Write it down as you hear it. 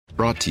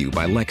Brought to you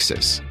by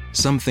Lexus.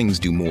 Some things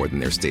do more than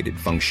their stated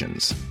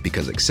functions,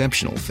 because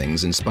exceptional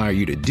things inspire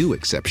you to do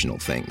exceptional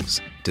things.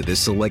 To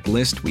this select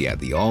list, we add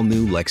the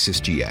all-new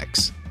Lexus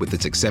GX. With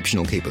its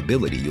exceptional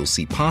capability, you'll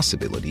see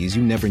possibilities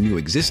you never knew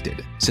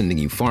existed, sending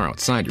you far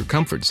outside your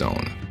comfort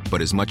zone. But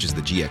as much as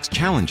the GX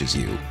challenges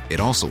you, it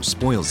also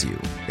spoils you.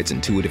 Its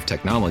intuitive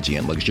technology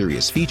and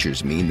luxurious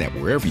features mean that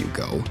wherever you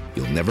go,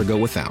 you'll never go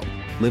without.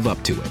 Live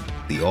up to it.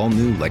 The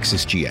all-new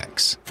Lexus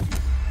GX.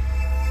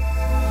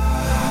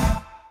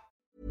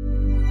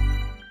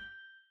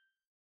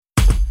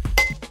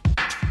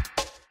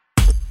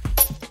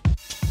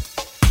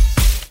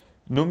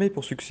 Nommé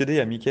pour succéder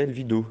à Michael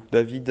Vidot,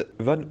 David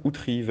Van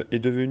Outreeve est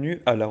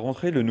devenu à la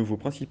rentrée le nouveau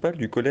principal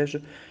du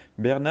collège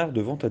Bernard de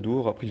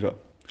Ventadour à Privas.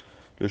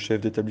 Le chef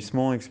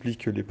d'établissement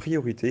explique les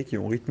priorités qui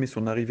ont rythmé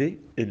son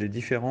arrivée et les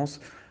différences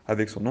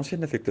avec son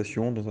ancienne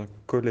affectation dans un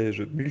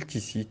collège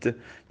multisite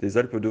des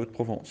Alpes de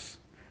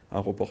Haute-Provence. Un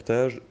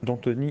reportage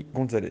d'Anthony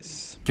Gonzalez.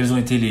 Quelles ont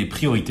été les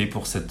priorités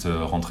pour cette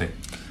rentrée ?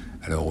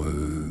 Alors,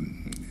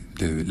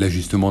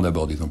 l'ajustement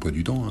d'abord des emplois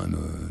du temps.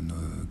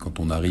 Quand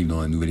on arrive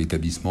dans un nouvel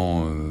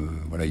établissement,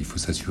 il faut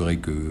s'assurer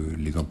que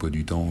les emplois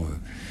du temps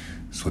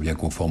soient bien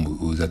conformes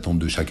aux attentes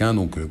de chacun.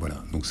 Donc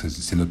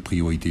c'est notre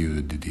priorité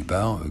de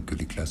départ, que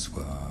les classes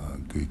soient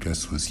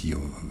aussi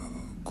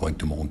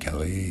correctement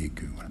encadrées.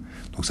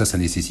 Donc ça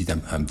nécessite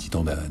un petit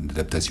temps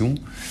d'adaptation.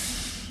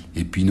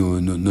 Et puis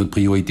notre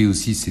priorité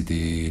aussi,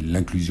 c'était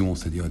l'inclusion,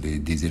 c'est-à-dire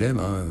des élèves.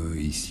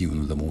 Ici,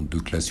 nous avons 2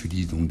 classes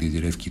ULIS, donc des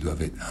élèves qui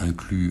doivent être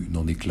inclus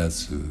dans des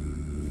classes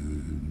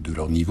de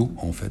leur niveau,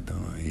 en fait.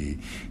 Et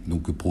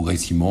donc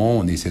progressivement,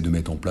 on essaie de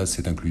mettre en place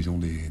cette inclusion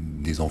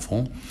des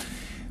enfants,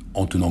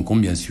 en tenant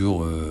compte, bien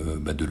sûr,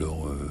 de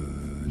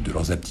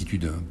leurs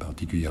aptitudes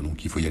particulières.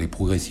 Donc il faut y aller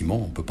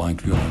progressivement. On ne peut pas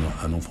inclure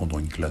un enfant dans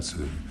une classe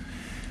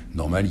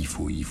normale. Il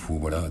faut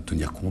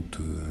tenir compte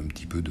un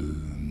petit peu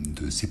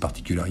de ses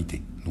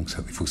particularités. Donc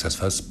il faut que ça se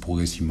fasse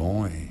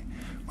progressivement. Et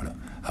voilà.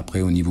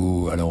 Après, au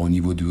niveau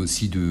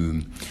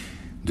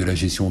de la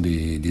gestion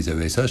des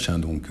AESH,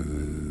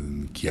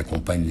 qui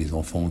accompagnent les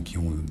enfants qui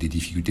ont des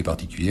difficultés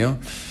particulières,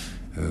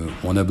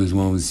 on a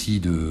besoin aussi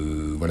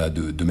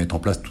de mettre en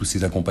place tous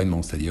ces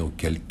accompagnements, c'est-à-dire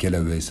quel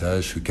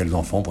AESH, quels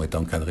enfants vont être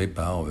encadrés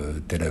par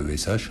tel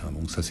AESH.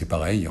 Donc ça, c'est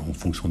pareil, en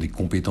fonction des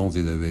compétences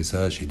des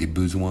AESH et des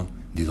besoins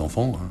des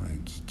enfants,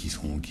 qui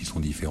sont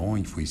différents.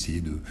 Il faut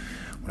essayer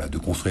de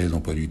construire les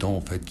emplois du temps,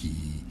 en fait, qui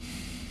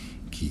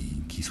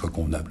soient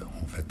convenables,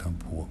 en fait,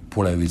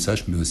 pour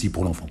l'AESH, mais aussi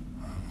pour l'enfant.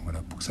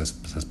 Pour que ça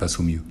se passe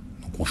au mieux.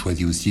 Donc on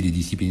choisit aussi les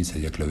disciplines,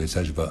 c'est-à-dire que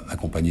l'AESH va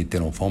accompagner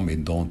tel enfant, mais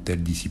dans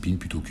telle discipline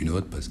plutôt qu'une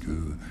autre, parce que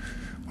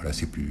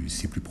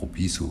c'est plus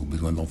propice aux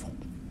besoins de l'enfant.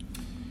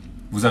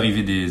 Vous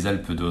arrivez des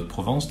Alpes de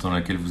Haute-Provence, dans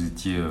laquelle vous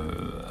étiez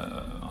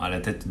à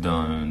la tête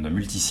d'un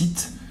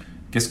multisite.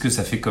 Qu'est-ce que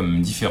ça fait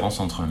comme différence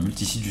entre un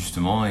multisite,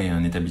 justement, et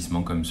un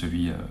établissement comme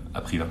celui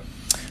à Privas ?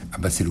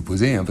 C'est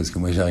l'opposé, parce que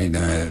moi j'arrive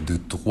de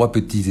 3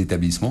 petits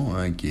établissements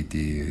qui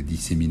étaient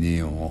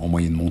disséminés en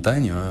moyenne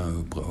montagne,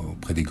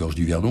 auprès des gorges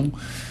du Verdon.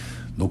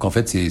 Donc en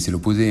fait c'est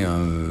l'opposé.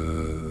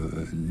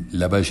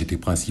 Là-bas j'étais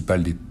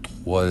principal des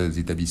 3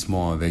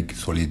 établissements avec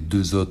sur les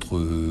 2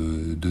 autres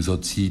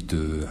sites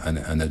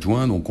un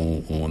adjoint. Donc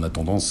on a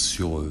tendance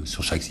sur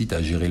chaque site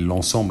à gérer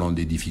l'ensemble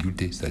des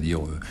difficultés,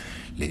 c'est-à-dire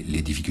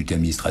les difficultés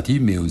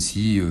administratives, mais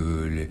aussi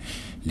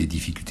les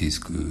difficultés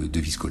de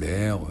vie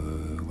scolaire.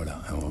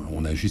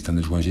 On a juste un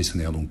adjoint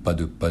gestionnaire, donc pas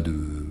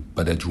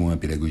d'adjoint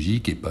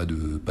pédagogique et pas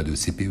de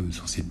CPE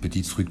sur cette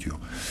petite structure.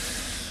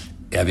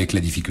 Et avec la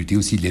difficulté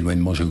aussi de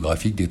l'éloignement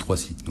géographique des 3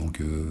 sites. Donc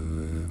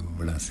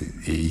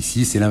et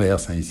ici c'est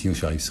l'inverse. Ici on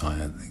arrive sur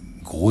un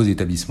gros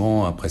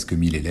établissement à presque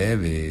 1000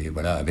 élèves et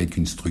avec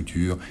une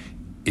structure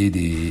et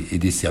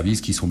des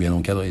services qui sont bien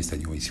encadrés.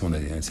 C'est-à-dire ici on a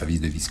un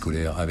service de vie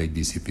scolaire avec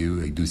des CPE,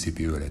 avec 2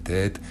 CPE à la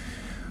tête.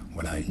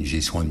 Une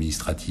gestion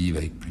administrative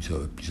avec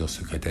plusieurs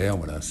secrétaires.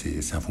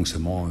 C'est un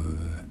fonctionnement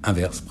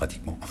inverse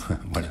pratiquement.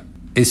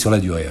 Et sur la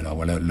durée.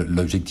 Alors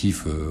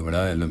l'objectif,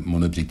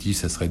 mon objectif,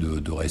 ça serait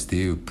de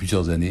rester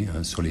plusieurs années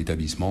sur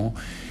l'établissement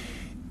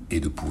et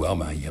de pouvoir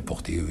y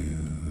apporter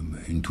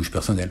une touche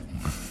personnelle.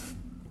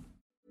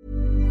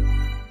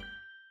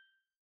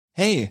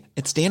 Hey,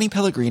 it's Danny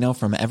Pellegrino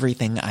from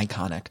Everything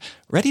Iconic.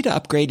 Ready to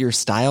upgrade your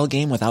style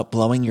game without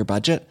blowing your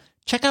budget?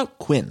 Check out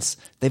Quince.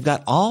 They've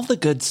got all the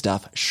good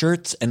stuff,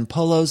 shirts and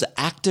polos,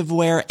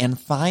 activewear, and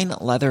fine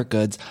leather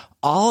goods,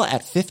 all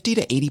at 50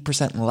 to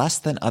 80% less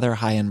than other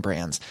high-end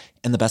brands.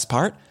 And the best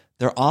part?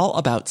 They're all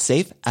about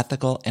safe,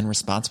 ethical, and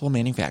responsible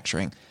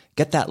manufacturing.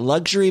 Get that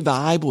luxury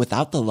vibe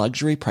without the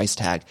luxury price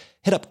tag.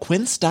 Hit up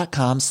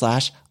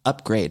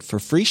quince.com/upgrade for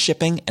free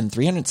shipping and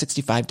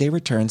 365-day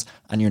returns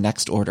on your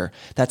next order.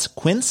 That's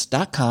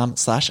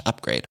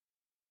quince.com/upgrade.